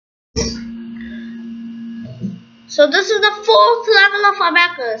So this is the fourth level of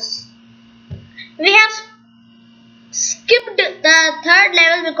abacus. We have skipped the third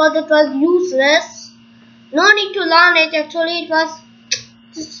level because it was useless. No need to learn it. Actually, it was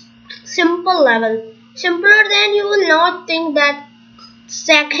just simple level. Simpler than you will not think that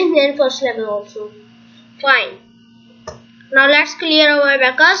second and first level also. Fine. Now let's clear our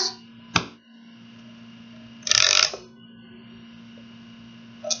abacus.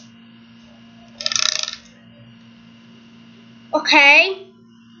 Okay.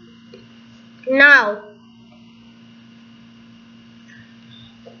 Now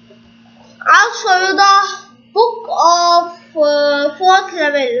I'll show you the book of fourth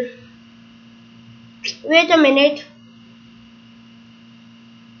level. Wait a minute.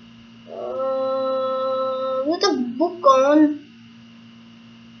 With a book on.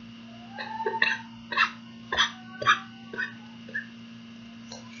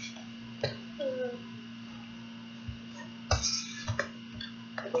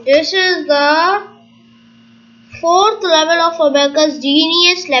 This is the fourth level of abacus,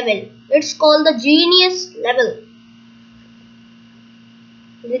 genius level. It's called the genius level.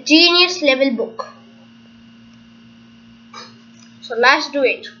 The genius level book. So let's do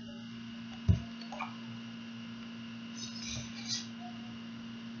it.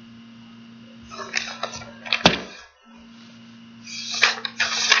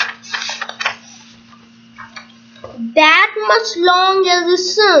 That much long as the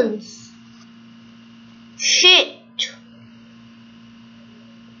sun's. Shit.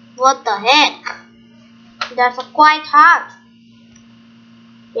 What the heck? That's quite hard.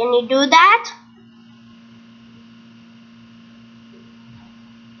 Can you do that?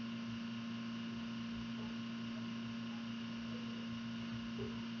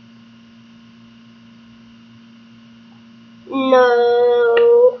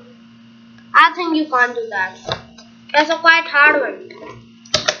 No. I think you can't do that. That's a quite hard one.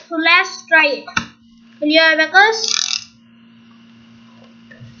 So let's try it. Clear abacus?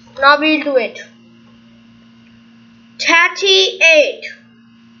 Now we'll do it. 38.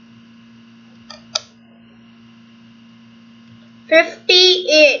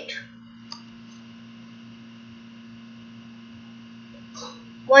 58.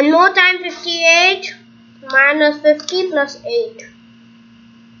 One more time. 58 minus 50 plus 8.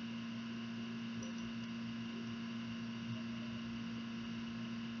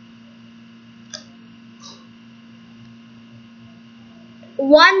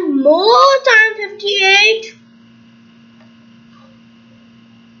 One more time. 58.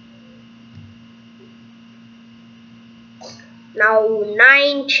 Now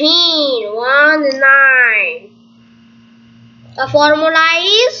 19. 1 9. The formula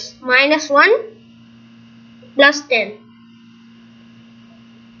is minus 1 plus 10.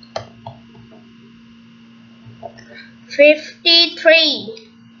 53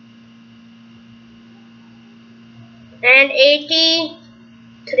 and 83.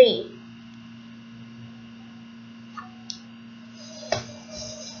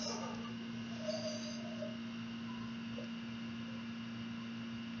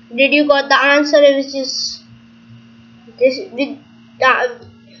 Did you got the answer which is this with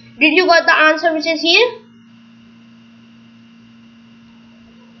did you got the answer which is here?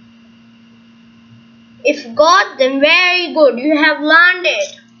 If got, then very good, you have learned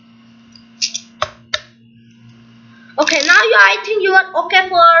it. Okay, now I think you are okay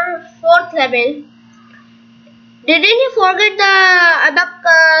for fourth level. Didn't you forget the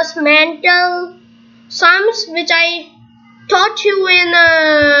abacus mental sums which I taught you in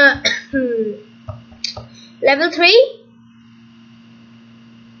level 3?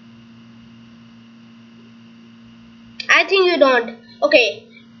 I think you don't. Okay,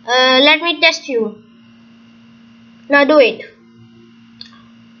 let me test you. Now do it.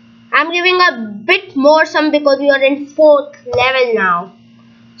 I'm giving a bit more sum because you are in fourth level now.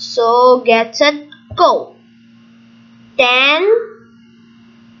 So get set, go. 10,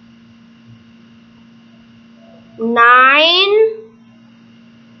 9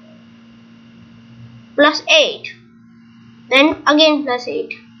 plus 8. Then again plus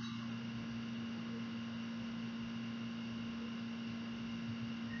 8.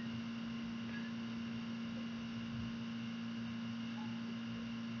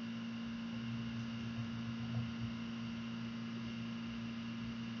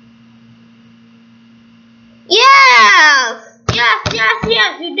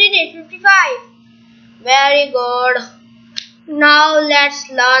 Yes, you did it. 55. Very good. Now let's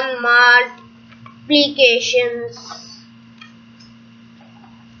learn multiplications.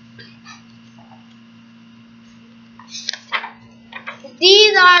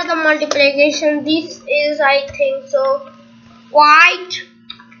 these are the multiplication. This is, I think so, quite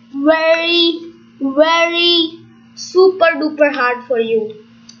very super duper hard for you.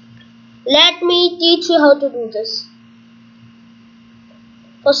 Let me teach you how to do this.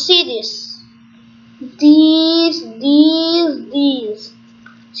 So see this. These.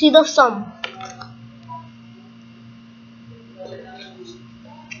 See the sum.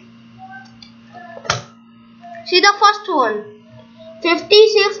 See the first one.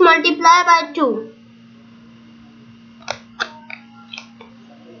 56 multiplied by 2.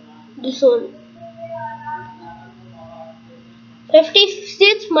 This one.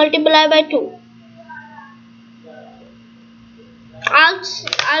 56 multiplied by 2. I'll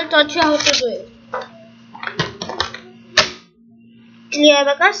teach you how to do it. Clear,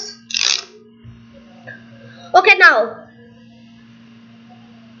 abacus? Okay, now.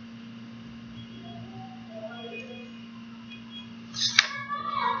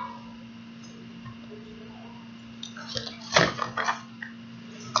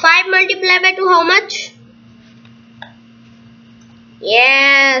 Five multiplied by 2, how much?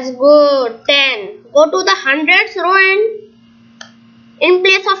 Yes, good. 10. Go to the hundreds row and in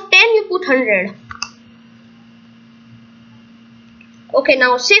place of 10 you put 100. Okay,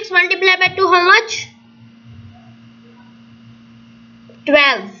 now 6 multiplied by 2, how much?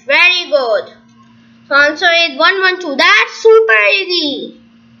 12. Very good. So answer is 112. That's super easy.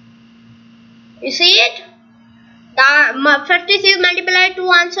 You see it? The 56 multiplied by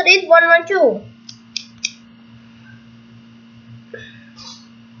 2 answer is 112.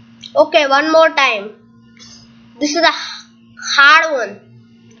 Okay, one more time. This is a hard one.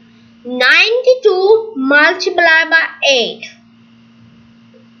 92 multiplied by 8.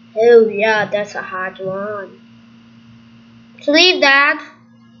 Oh yeah, that's a hard one. So leave that.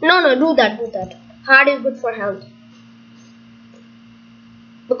 No, do that. Hard is good for health.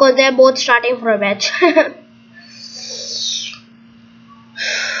 Because they're both starting for a batch.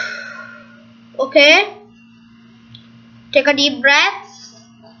 Okay. Take a deep breath.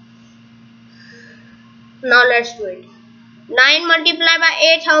 Now let's do it. 9 multiplied by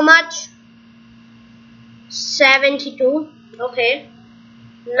 8, how much? 72. Okay.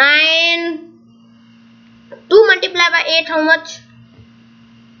 9. 2 multiplied by 8, how much?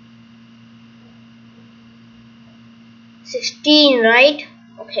 16, right?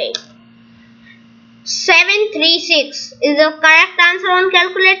 Okay. 736 is the correct answer on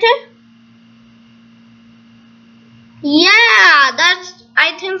calculator? Yeah,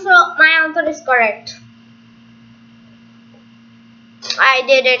 I think so. My answer is correct. I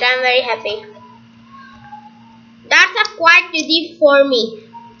did it. I'm very happy. That's a quite easy for me.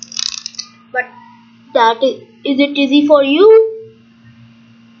 But is it easy for you?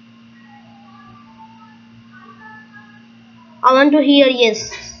 I want to hear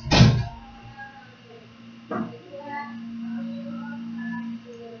yes.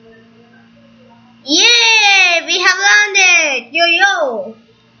 Yay! We have learned it. Yo.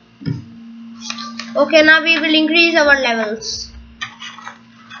 Okay, now we will increase our levels.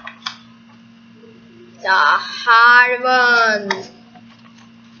 The hard one.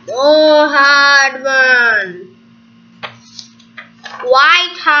 Oh, hard one.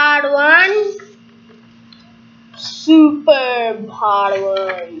 Quite hard one. Superb hard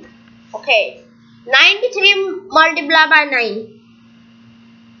one. Okay. 93 multiplied by 9.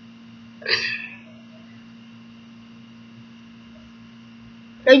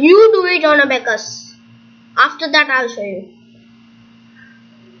 Now you do it on abacus. After that I'll show you.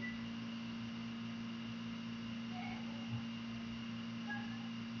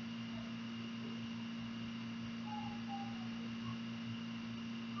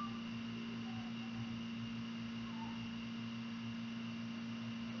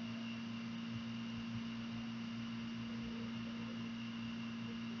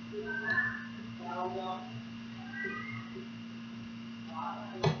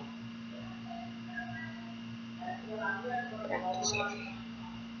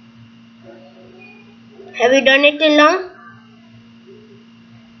 Have you done it till now?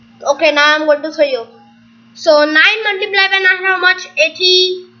 Okay, now I'm going to show you. So 9 multiplied by 9, how much?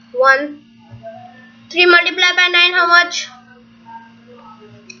 81. 3 multiplied by 9, how much?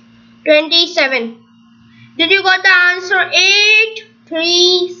 27. Did you got the answer?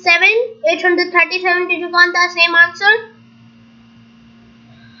 837. Did you got the same answer?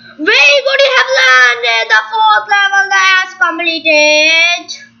 Very good, you have learned it. The 4th level has completed.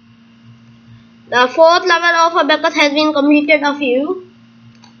 The 4th level of abacus has been completed of you.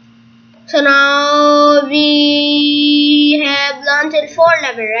 So now we have learned till 4th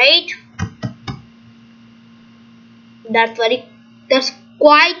level, right? That's very That's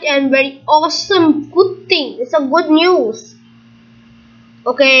quite and very awesome good thing. It's a good news.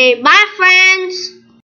 Okay, bye friends.